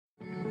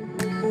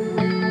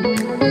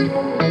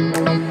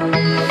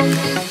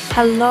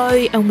Hello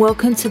and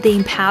welcome to the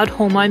Empowered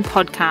Hormone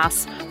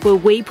Podcast, where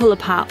we pull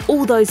apart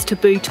all those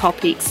taboo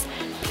topics: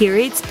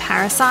 periods,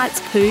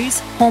 parasites, poos,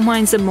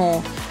 hormones and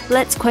more.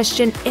 Let's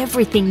question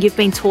everything you've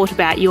been taught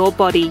about your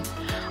body.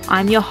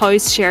 I'm your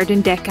host,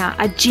 Sheradyn Dekker,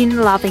 a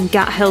gin-loving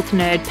gut health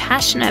nerd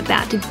passionate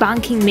about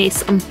debunking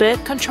myths on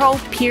birth control,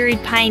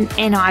 period pain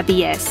and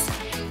IBS.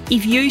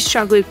 If you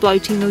struggle with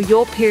bloating or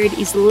your period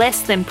is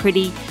less than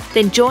pretty,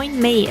 then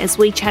join me as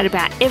we chat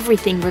about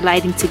everything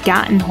relating to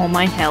gut and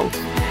hormone health.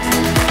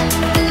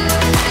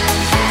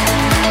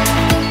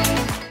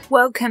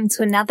 Welcome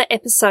to another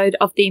episode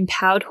of the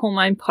Empowered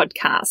Hormone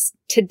Podcast.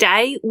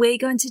 Today, we're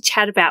going to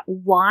chat about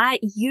why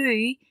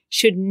you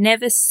should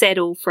never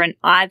settle for an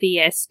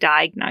IBS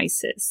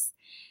diagnosis.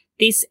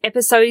 This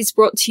episode is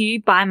brought to you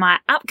by my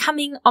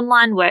upcoming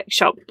online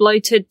workshop,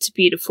 Bloated to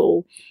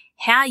Beautiful,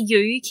 how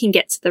you can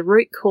get to the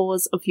root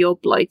cause of your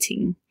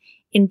bloating.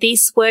 In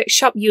this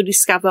workshop, you'll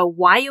discover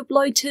why you're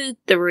bloated,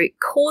 the root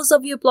cause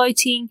of your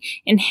bloating,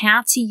 and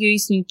how to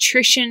use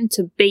nutrition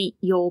to beat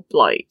your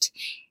bloat.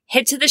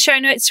 Head to the show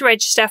notes to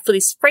register for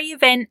this free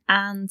event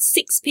on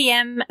 6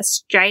 p.m.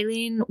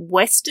 Australian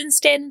Western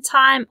Standard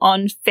Time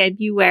on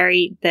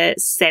February the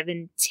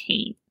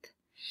 17th.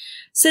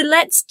 So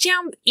let's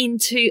jump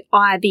into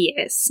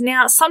IBS.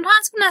 Now,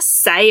 sometimes when I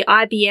say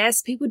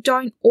IBS, people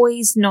don't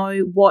always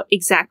know what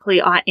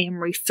exactly I am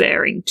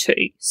referring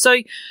to. So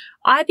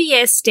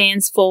IBS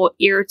stands for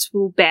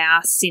irritable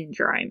bowel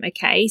syndrome,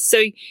 okay?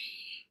 So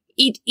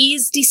it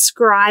is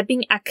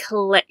describing a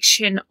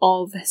collection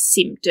of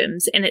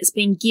symptoms, and it's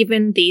been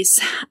given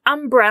this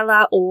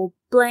umbrella or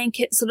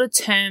blanket sort of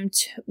term,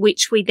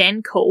 which we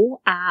then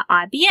call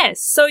IBS.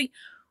 So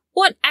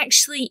what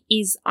actually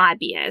is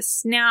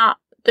IBS? Now,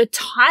 the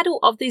title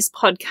of this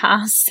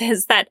podcast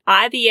says that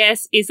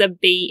IBS is a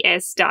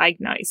BS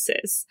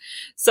diagnosis.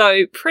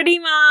 So pretty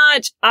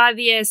much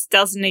IBS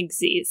doesn't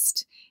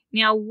exist.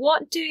 Now,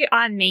 what do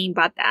I mean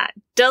by that?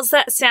 Does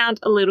that sound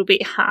a little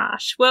bit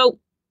harsh? Well,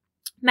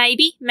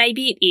 maybe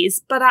it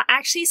is, but I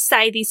actually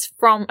say this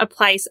from a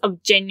place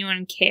of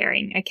genuine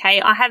caring, okay?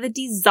 I have a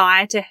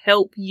desire to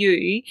help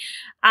you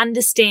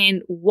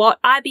understand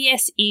what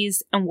IBS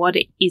is and what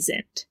it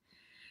isn't.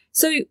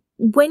 So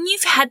when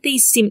you've had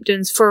these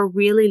symptoms for a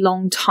really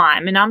long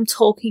time, and I'm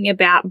talking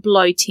about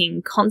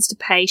bloating,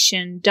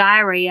 constipation,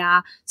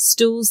 diarrhea,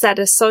 stools that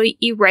are so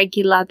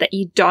irregular that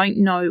you don't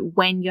know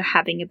when you're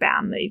having a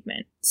bowel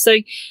movement. So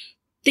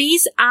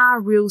these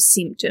are real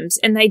symptoms,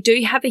 and they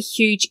do have a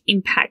huge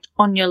impact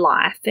on your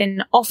life.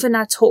 And often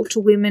I talk to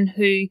women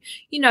who,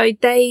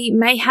 they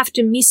may have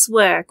to miss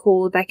work,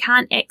 or they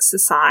can't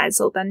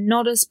exercise, or they're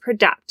not as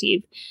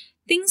productive.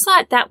 Things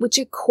like that, which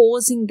are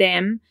causing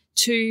them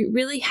to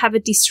really have a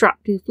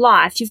disruptive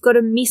life. You've got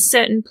to miss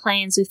certain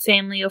plans with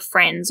family or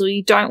friends, or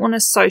you don't want to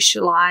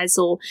socialize,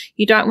 or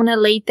you don't want to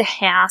leave the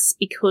house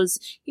because,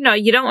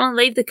 you don't want to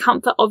leave the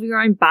comfort of your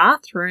own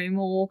bathroom,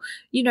 or,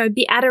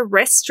 be at a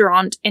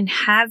restaurant and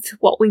have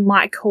what we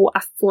might call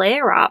a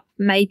flare up,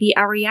 maybe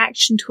a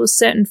reaction to a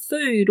certain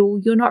food, or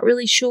you're not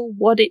really sure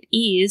what it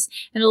is,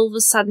 and all of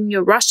a sudden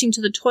you're rushing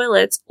to the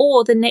toilets,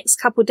 or the next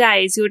couple of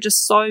days you're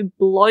just so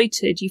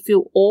bloated, you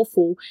feel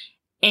awful,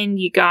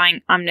 and you're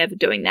going, I'm never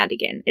doing that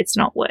again. It's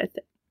not worth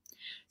it.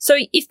 So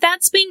if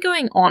that's been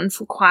going on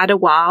for quite a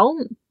while,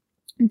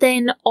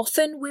 then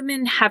often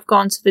women have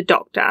gone to the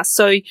doctor.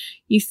 So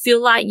you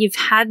feel like you've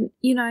had,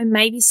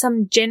 maybe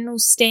some general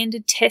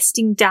standard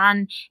testing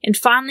done, and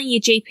finally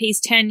your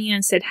GP's turned you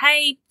and said,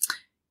 hey,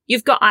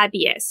 you've got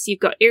IBS, you've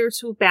got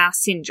irritable bowel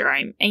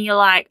syndrome. And you're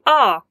like,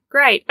 oh,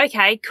 great.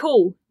 Okay,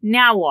 cool.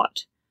 Now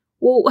what?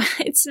 Well,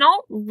 it's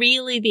not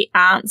really the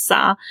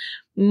answer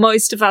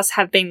most of us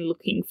have been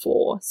looking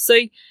for.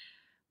 So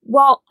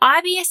while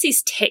IBS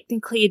is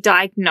technically a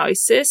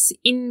diagnosis,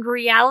 in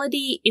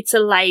reality, it's a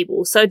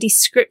label. So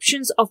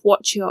descriptions of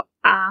what you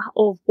are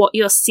or what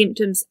your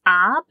symptoms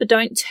are, but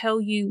don't tell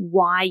you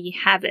why you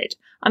have it.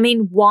 I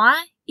mean,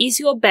 why is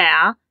your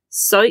bowel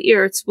so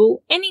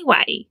irritable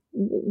anyway?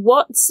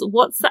 What's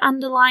the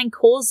underlying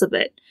cause of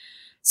it?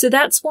 So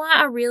that's why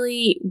I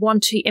really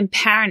want to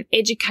empower and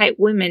educate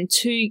women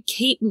to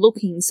keep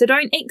looking. So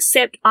don't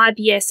accept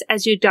IBS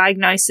as your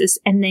diagnosis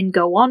and then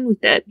go on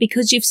with it,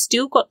 because you've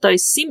still got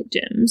those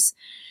symptoms.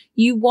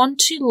 You want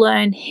to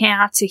learn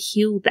how to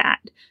heal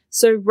that.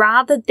 So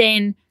rather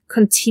than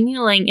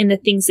continuing in the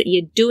things that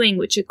you're doing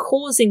which are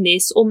causing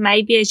this, or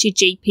maybe as your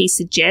GP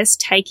suggests,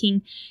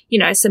 taking,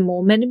 some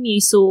more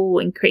Metamucil,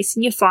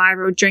 increasing your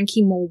fiber, or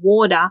drinking more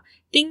water,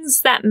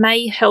 things that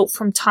may help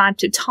from time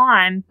to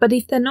time, but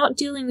if they're not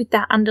dealing with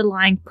that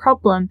underlying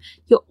problem,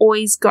 you're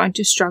always going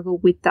to struggle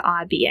with the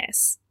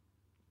IBS.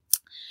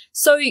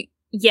 So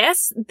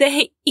yes,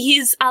 there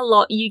is a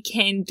lot you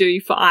can do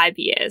for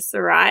IBS,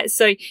 all right?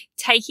 So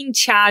taking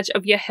charge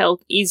of your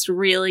health is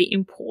really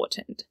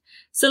important.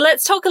 So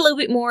let's talk a little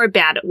bit more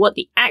about it, what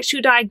the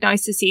actual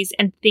diagnosis is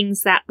and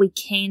things that we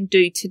can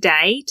do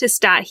today to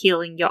start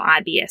healing your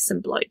IBS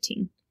and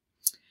bloating.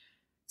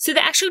 So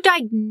the actual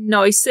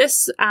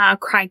diagnosis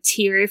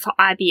criteria for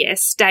IBS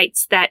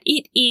states that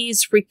it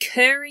is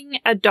recurring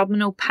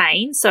abdominal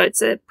pain. So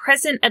it's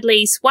present at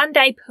least 1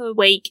 day per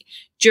week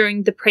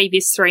during the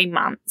previous 3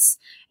 months.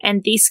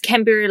 And this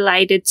can be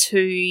related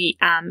to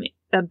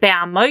a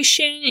bowel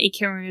motion. It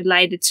can be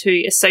related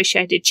to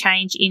associated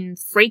change in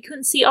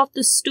frequency of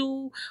the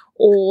stool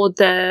or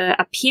the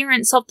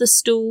appearance of the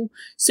stool.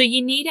 So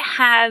you need to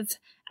have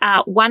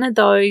one of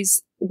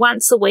those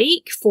once a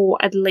week for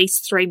at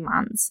least 3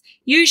 months.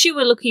 Usually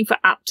we're looking for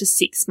up to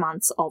 6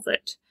 months of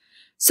it.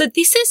 So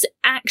this is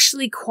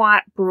actually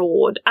quite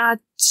broad. A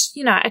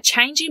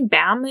change in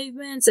bowel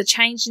movements, a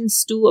change in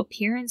stool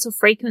appearance or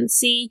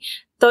frequency,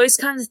 those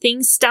kinds of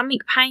things,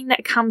 stomach pain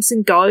that comes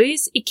and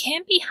goes. It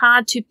can be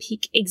hard to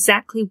pick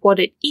exactly what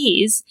it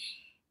is.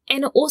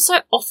 And it also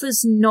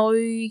offers no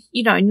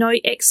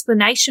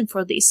explanation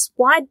for this.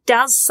 Why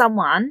does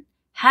someone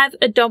have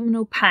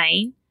abdominal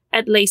pain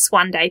at least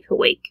 1 day per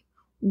week?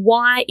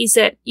 Why is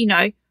it,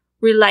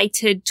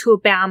 related to a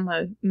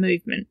bowel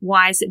movement?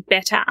 Why is it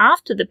better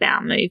after the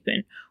bowel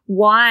movement?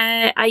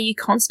 Why are you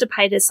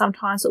constipated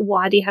sometimes, or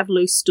why do you have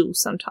loose stool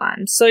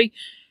sometimes? So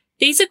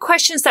these are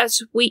questions that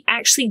we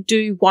actually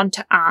do want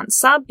to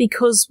answer,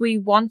 because we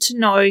want to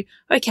know,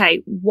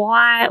 okay,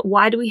 why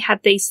do we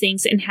have these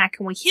things and how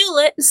can we heal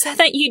it so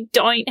that you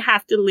don't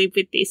have to live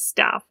with this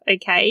stuff,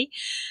 okay?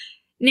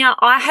 Now,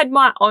 I had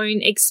my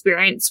own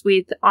experience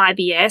with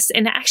IBS,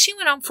 and it actually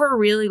went on for a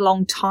really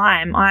long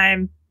time.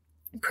 I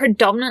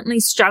predominantly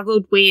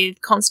struggled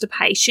with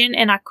constipation,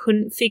 and I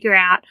couldn't figure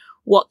out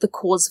what the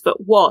cause of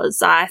it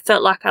was. I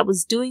felt like I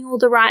was doing all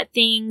the right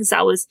things.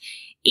 I was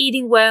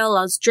eating well.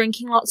 I was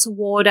drinking lots of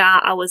water.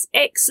 I was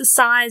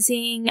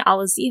exercising. I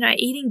was,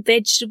 eating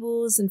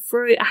vegetables and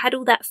fruit. I had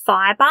all that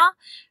fiber,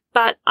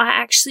 but I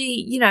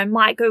actually,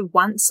 might go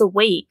once a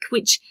week,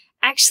 which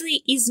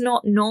actually is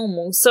not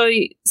normal. So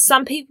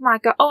some people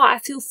might go, I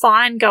feel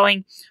fine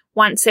going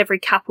once every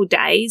couple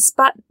days,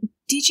 but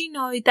did you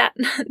know that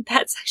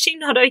that's actually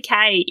not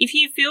okay? If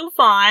you feel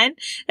fine,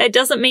 that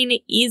doesn't mean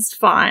it is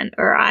fine,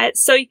 all right?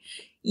 So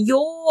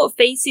your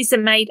feces are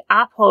made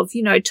up of,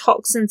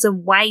 toxins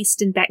and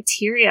waste and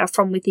bacteria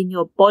from within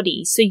your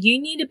body. So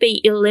you need to be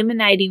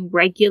eliminating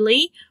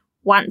regularly,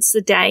 once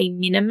a day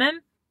minimum,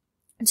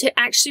 to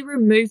actually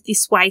remove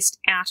this waste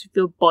out of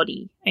your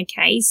body,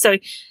 okay? So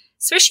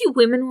especially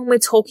women, when we're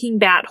talking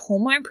about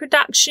hormone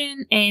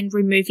production and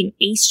removing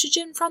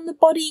estrogen from the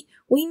body,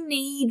 we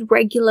need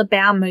regular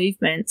bowel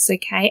movements,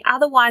 okay?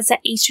 Otherwise,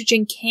 that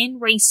estrogen can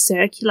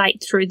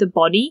recirculate through the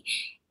body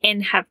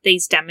and have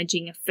these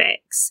damaging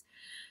effects.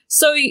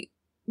 So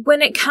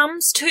when it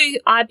comes to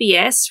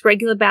IBS,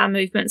 regular bowel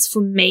movements,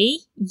 for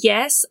me,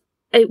 yes,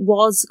 it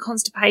was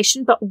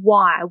constipation, but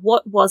why?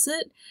 What was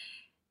it?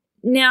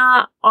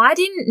 Now, I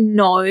didn't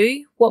know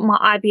what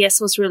my IBS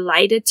was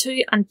related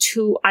to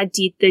until I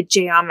did the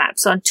GI map,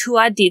 so until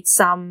I did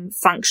some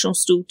functional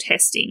stool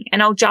testing.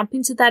 And I'll jump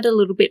into that a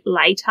little bit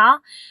later.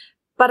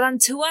 But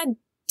until I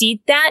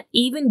did that,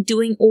 even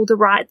doing all the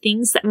right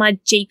things that my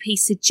GP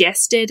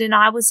suggested, and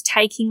I was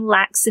taking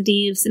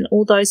laxatives and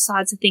all those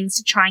sides of things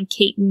to try and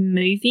keep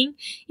moving,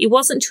 it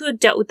wasn't until I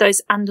dealt with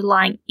those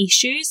underlying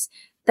issues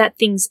that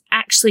things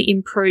actually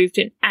improved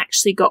and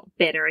actually got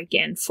better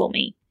again for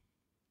me.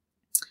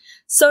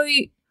 So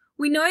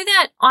we know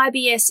that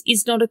IBS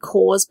is not a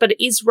cause, but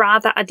it is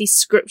rather a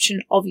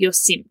description of your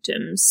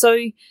symptoms. So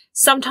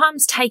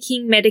sometimes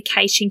taking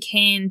medication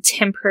can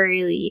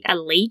temporarily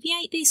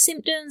alleviate these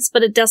symptoms,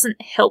 but it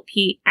doesn't help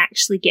you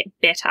actually get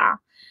better.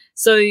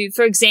 So,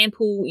 for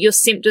example, your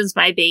symptoms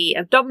may be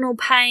abdominal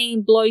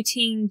pain,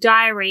 bloating,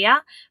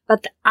 diarrhea,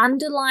 but the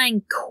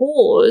underlying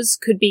cause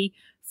could be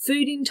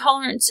food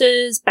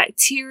intolerances,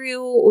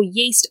 bacterial or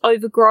yeast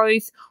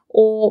overgrowth,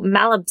 or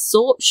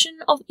malabsorption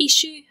of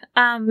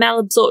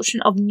malabsorption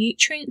of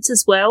nutrients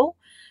as well.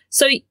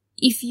 So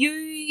if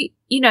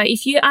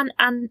you're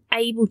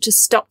unable to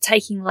stop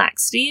taking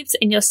laxatives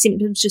and your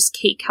symptoms just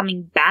keep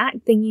coming back,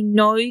 then you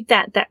know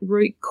that that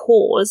root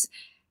cause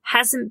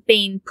hasn't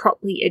been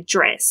properly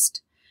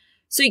addressed.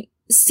 So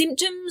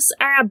symptoms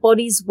are our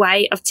body's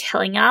way of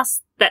telling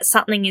us that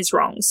something is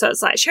wrong. So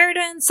it's like,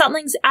 Sheradyn,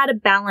 something's out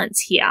of balance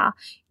here.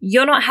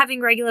 You're not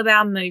having regular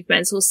bowel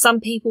movements. Or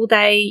some people,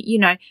 they,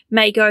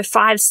 may go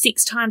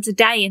 5-6 times a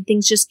day and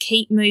things just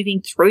keep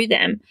moving through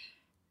them.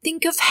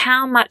 Think of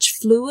how much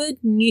fluid,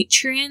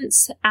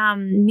 nutrients,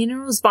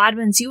 minerals,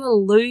 vitamins you are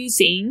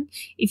losing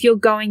if you're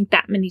going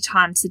that many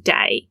times a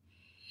day.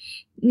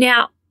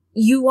 Now,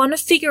 you want to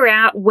figure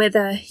out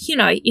whether,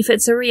 if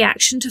it's a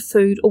reaction to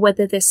food or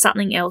whether there's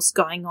something else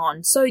going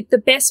on. So the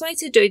best way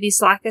to do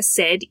this, like I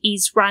said,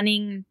 is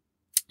running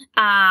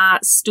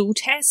stool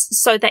tests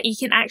so that you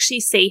can actually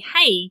see,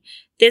 hey,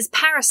 there's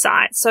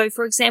parasites. So,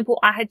 for example,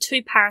 I had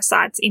 2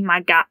 parasites in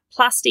my gut,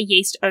 plus the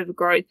yeast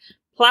overgrowth,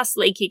 plus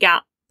leaky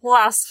gut,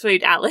 plus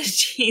food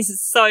allergies.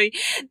 So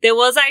there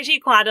was actually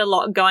quite a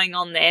lot going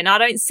on there. And I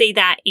don't see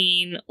that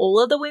in all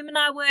of the women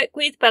I work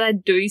with, but I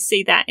do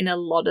see that in a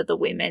lot of the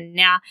women.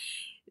 Now,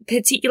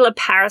 Particular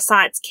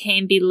parasites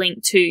can be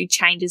linked to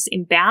changes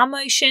in bowel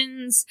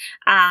motions.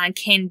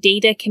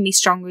 Candida can be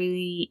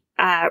strongly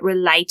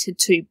related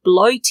to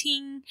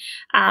bloating,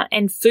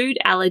 and food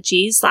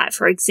allergies, like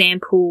for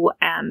example,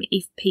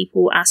 if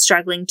people are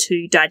struggling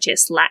to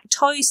digest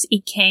lactose,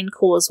 it can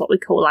cause what we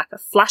call like a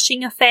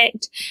flushing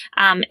effect,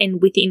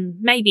 and within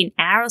maybe an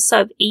hour or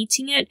so of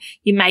eating it,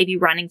 you may be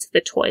running to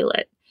the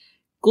toilet.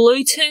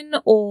 Gluten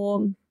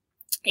or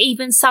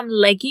even some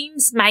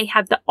legumes may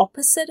have the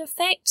opposite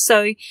effect.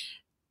 So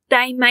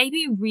they may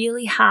be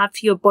really hard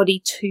for your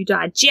body to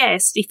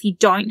digest if you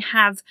don't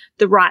have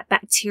the right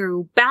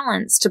bacterial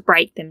balance to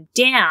break them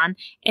down,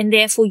 and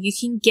therefore you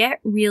can get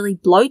really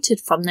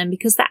bloated from them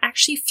because they're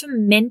actually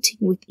fermenting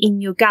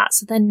within your gut,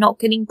 so they're not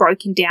getting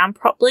broken down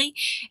properly,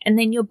 and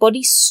then your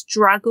body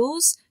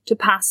struggles to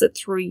pass it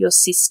through your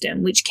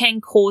system, which can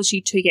cause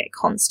you to get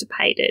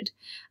constipated.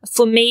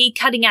 For me,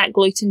 cutting out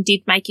gluten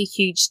did make a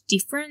huge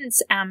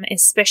difference,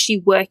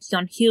 especially working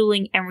on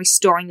healing and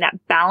restoring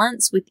that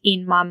balance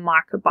within my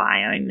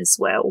microbiome as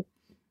well.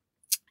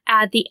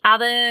 The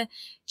other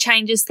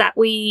changes that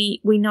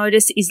we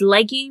notice is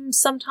legumes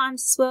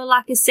sometimes as well,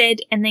 like I said,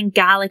 and then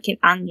garlic and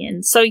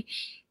onion. So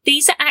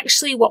these are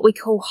actually what we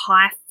call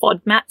high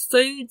FODMAP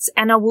foods,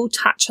 and I will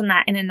touch on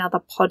that in another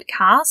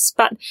podcast,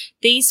 but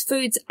these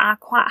foods are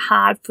quite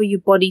hard for your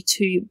body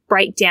to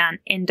break down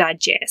and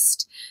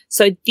digest.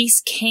 So this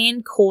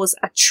can cause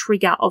a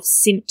trigger of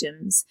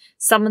symptoms.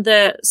 Some of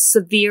the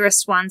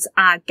severest ones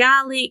are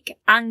garlic,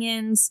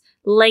 onions,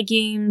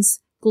 legumes,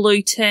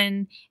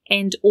 gluten,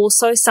 and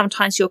also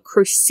sometimes your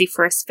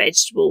cruciferous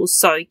vegetables,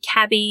 so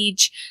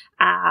cabbage,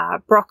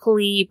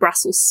 broccoli,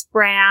 Brussels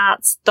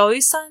sprouts.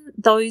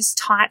 Those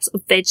types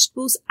of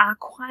vegetables are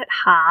quite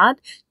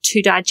hard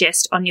to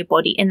digest on your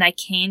body, and they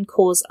can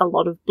cause a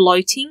lot of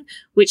bloating,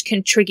 which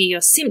can trigger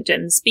your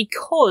symptoms,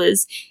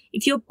 because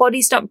if your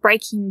body's not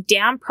breaking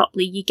down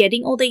properly, you're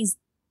getting all these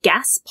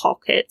gas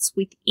pockets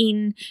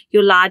within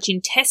your large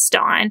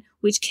intestine,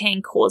 which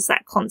can cause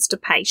that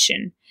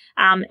constipation.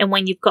 And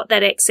when you've got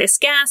that excess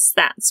gas,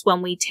 that's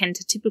when we tend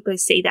to typically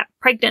see that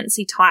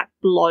pregnancy type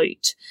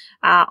bloat.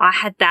 I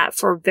had that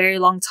for a very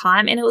long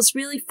time, and it was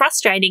really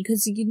frustrating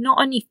because you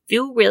not only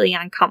feel really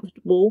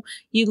uncomfortable,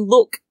 you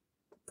look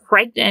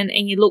pregnant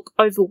and you look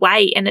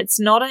overweight, and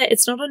it's not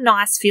a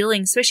nice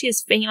feeling, especially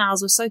as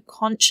females. We're so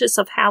conscious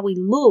of how we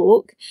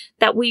look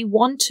that we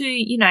want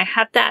to,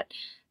 have that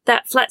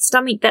flat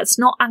stomach that's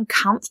not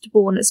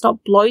uncomfortable and it's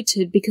not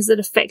bloated, because it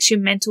affects your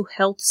mental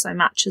health so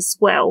much as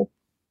well.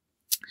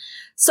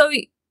 So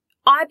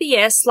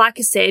IBS, like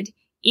I said,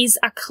 is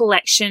a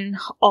collection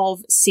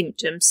of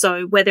symptoms.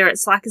 So whether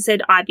it's, like I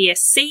said,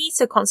 IBS-C,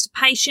 so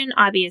constipation,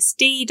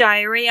 IBS-D,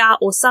 diarrhea,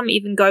 or some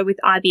even go with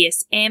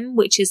IBS-M,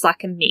 which is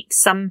like a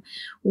mix. Some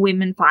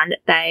women find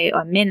that they,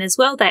 or men as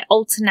well, they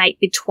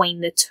alternate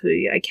between the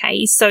two,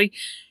 okay? So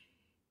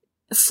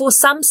for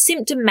some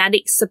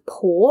symptomatic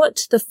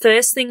support, the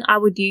first thing I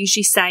would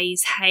usually say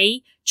is,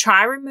 hey,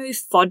 try remove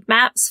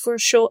FODMAPs for a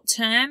short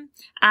term,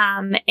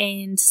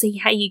 and see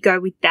how you go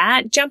with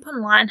that. Jump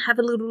online, have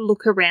a little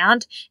look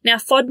around. Now,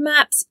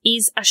 FODMAPs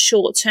is a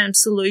short-term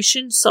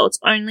solution, so it's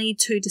only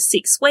 2 to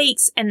 6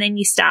 weeks, and then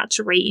you start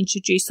to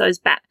reintroduce those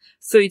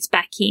foods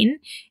back in.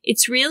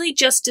 It's really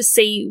just to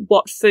see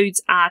what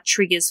foods are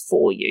triggers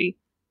for you.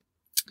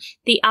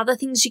 The other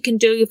things you can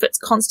do if it's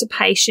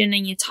constipation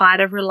and you're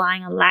tired of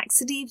relying on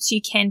laxatives,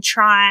 you can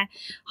try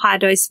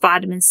high-dose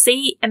vitamin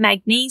C and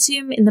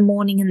magnesium in the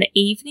morning and the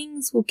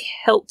evenings will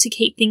help to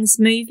keep things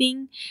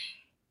moving.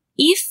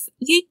 If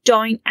you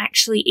don't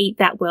actually eat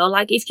that well,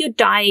 like if your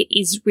diet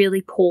is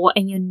really poor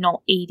and you're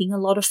not eating a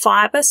lot of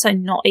fiber, so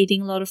not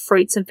eating a lot of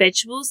fruits and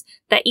vegetables,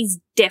 that is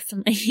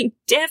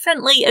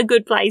definitely a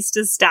good place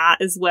to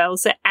start as well.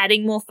 So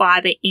adding more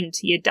fiber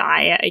into your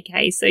diet,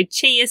 okay? So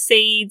chia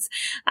seeds,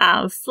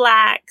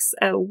 flax,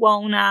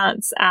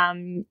 walnuts,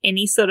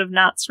 any sort of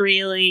nuts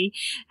really.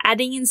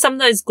 Adding in some of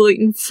those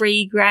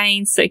gluten-free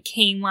grains, so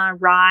quinoa,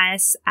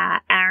 rice,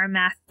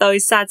 aramath,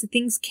 those sorts of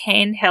things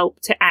can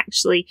help to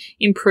actually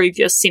improve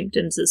your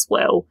symptoms as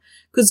well.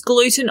 Because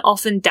gluten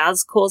often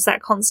does cause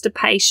that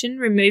constipation.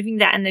 Removing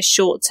that in the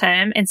short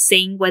term and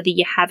seeing whether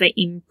you have an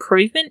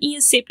improvement in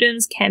your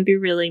symptoms can be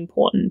really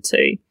important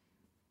too.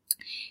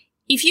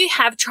 If you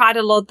have tried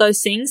a lot of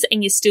those things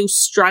and you're still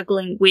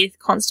struggling with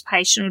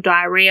constipation or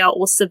diarrhea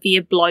or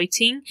severe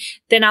bloating,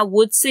 then I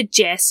would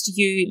suggest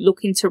you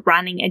look into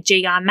running a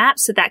GI map.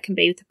 So that can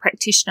be with a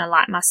practitioner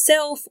like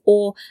myself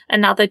or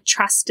another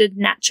trusted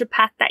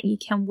naturopath that you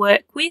can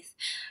work with,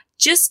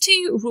 just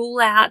to rule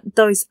out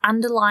those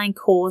underlying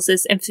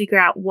causes and figure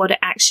out what it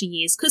actually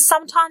is. Because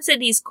sometimes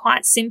it is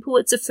quite simple.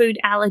 It's a food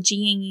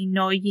allergy and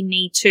you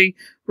need to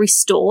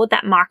restore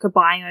that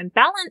microbiome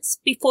balance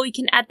before you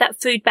can add that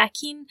food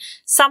back in.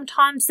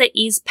 Sometimes there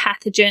is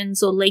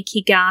pathogens or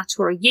leaky gut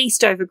or a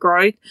yeast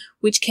overgrowth,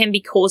 which can be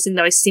causing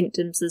those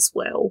symptoms as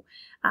well.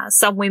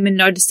 Some women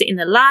notice it in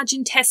the large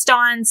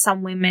intestine.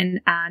 Some women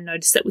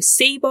notice it with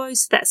SIBO,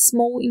 so that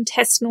small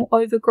intestinal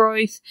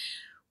overgrowth.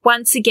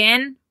 Once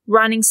again,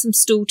 running some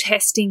stool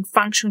testing,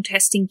 functional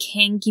testing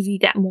can give you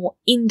that more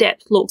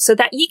in-depth look so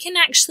that you can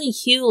actually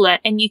heal it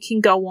and you can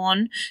go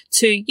on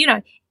to,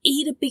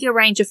 eat a bigger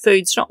range of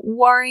foods, not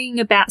worrying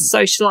about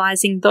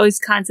socializing, those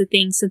kinds of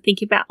things, and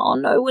thinking about, oh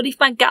no, what if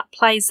my gut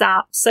plays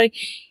up? So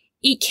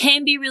it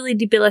can be really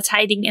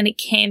debilitating and it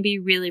can be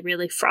really,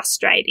 really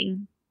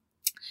frustrating.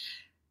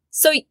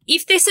 So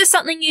if this is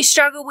something you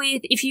struggle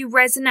with, if you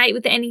resonate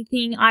with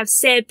anything I've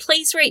said,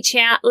 please reach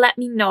out, let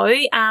me know.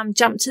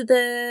 Jump to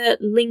the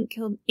link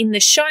in the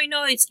show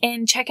notes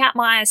and check out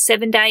my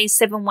 7 days,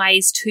 7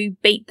 ways to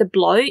beat the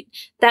bloat.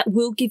 That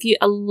will give you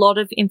a lot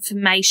of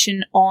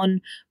information on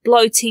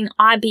bloating,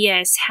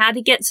 IBS, how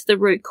to get to the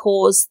root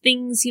cause,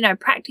 things,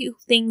 practical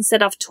things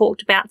that I've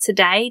talked about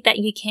today that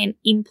you can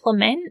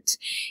implement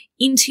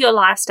into your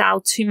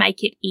lifestyle to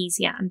make it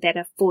easier and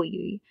better for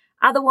you.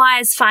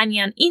 Otherwise, find me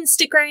on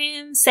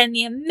Instagram, send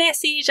me a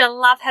message. I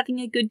love having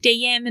a good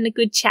DM and a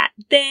good chat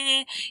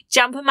there.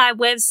 Jump on my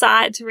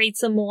website to read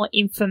some more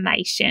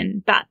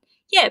information. But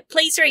yeah,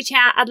 please reach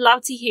out. I'd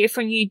love to hear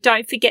from you.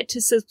 Don't forget to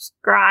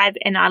subscribe,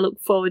 and I look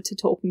forward to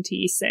talking to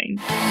you soon.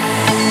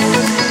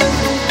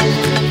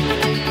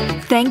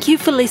 Thank you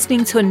for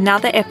listening to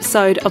another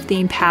episode of the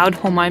Empowered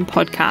Hormone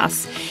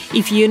Podcast.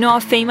 If you know a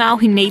female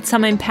who needs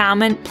some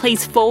empowerment,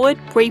 please forward,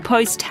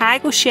 repost,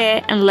 tag or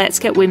share, and let's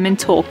get women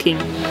talking.